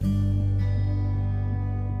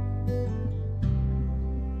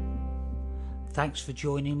Thanks for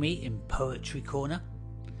joining me in Poetry Corner.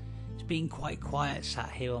 It's been quite quiet sat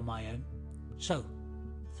here on my own, so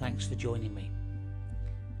thanks for joining me.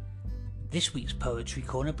 This week's Poetry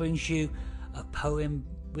Corner brings you a poem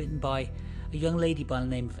written by a young lady by the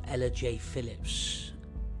name of Ella J. Phillips.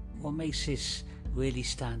 What makes this really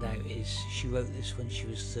stand out is she wrote this when she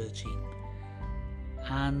was 13,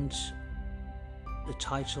 and the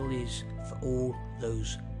title is For All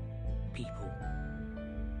Those People.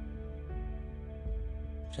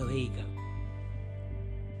 So here you go.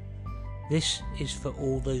 This is for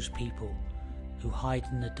all those people who hide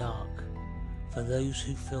in the dark, for those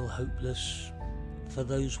who feel hopeless, for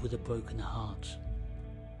those with a broken heart.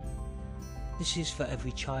 This is for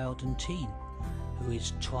every child and teen who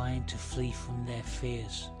is trying to flee from their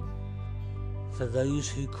fears, for those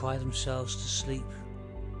who cry themselves to sleep,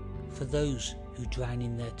 for those who drown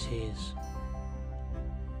in their tears.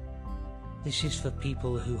 This is for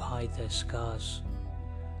people who hide their scars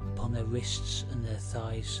upon their wrists and their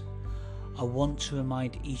thighs. I want to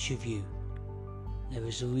remind each of you, there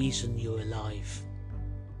is a reason you're alive.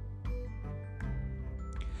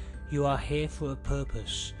 You are here for a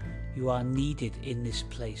purpose. You are needed in this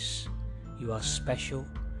place. You are special.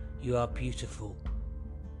 You are beautiful.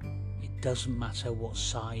 It doesn't matter what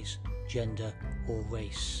size, gender or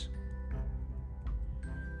race.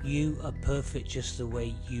 You are perfect just the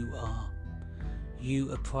way you are.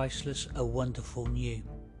 You are priceless, a wonderful new.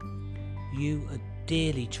 You are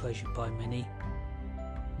dearly treasured by many.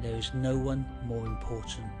 There is no one more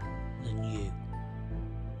important than you.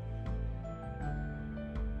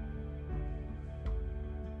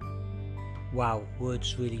 Wow,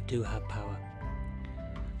 words really do have power.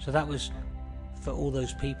 So that was For All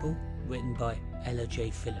Those People, written by Ella J.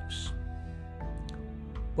 Phillips.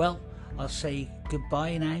 Well, I'll say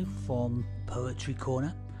goodbye now from Poetry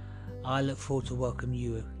Corner. I look forward to welcoming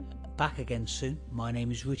you back again soon. My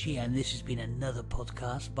name is Richie, and this has been another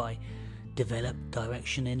podcast by Develop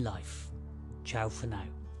Direction in Life. Ciao for now.